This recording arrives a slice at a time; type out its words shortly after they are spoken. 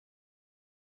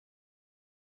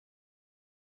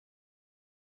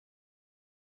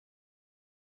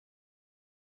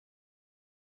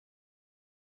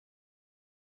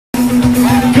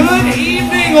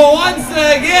morning once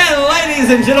again, ladies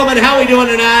and gentlemen. How are we doing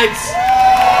tonight?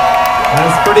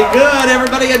 That's pretty good.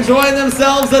 Everybody enjoying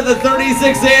themselves at the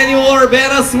 36th Annual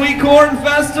Urbana Sweet Corn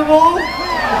Festival?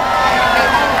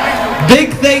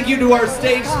 Big thank you to our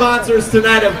stage sponsors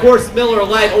tonight. Of course, Miller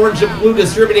Lite, Orange and Blue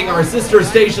Distributing, our sister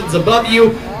stations above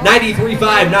you, 93.5,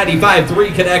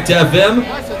 95.3 Connect FM.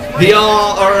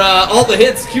 All the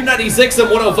hits, Q96 and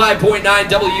 105.9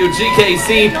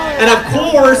 WGKC. And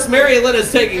of course, Mary Lynn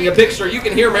is taking a picture. You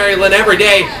can hear Mary Lynn every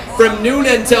day from noon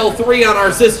until 3 on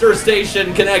our sister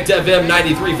station, Connect FM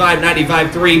 93.5,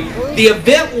 95.3. The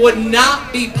event would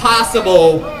not be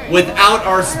possible without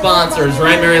our sponsors,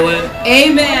 right, Mary Lynn?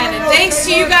 Amen. And thanks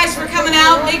to you guys for coming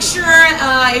out. Make sure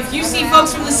if you see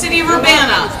folks from the city of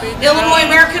Urbana, Illinois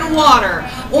American Water,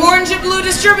 Orange and Blue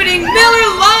Distributing, Miller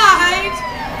Lite,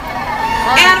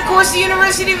 and of course the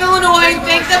University of Illinois,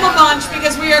 thank them a bunch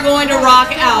because we are going to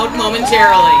rock out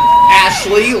momentarily.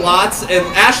 Ashley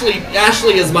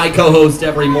is my co-host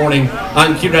every morning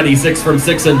on Q96 from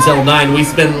 6 until 9. We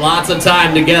spend lots of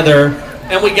time together,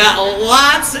 and we got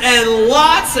lots and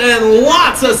lots and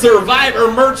lots of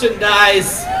Survivor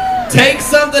merchandise. Take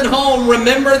something home.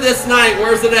 Remember this night.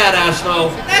 Where's it at,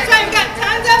 Ashno? That's right. We've got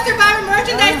tons of Survivor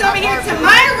merchandise over here to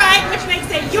my right, which makes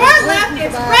it your left.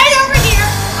 It's right over here.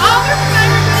 All the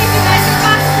Survivor goodies you guys can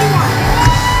possibly want.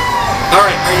 All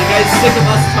right. Are you guys sick of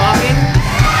us talking?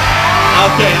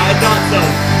 Okay, I thought so.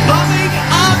 Coming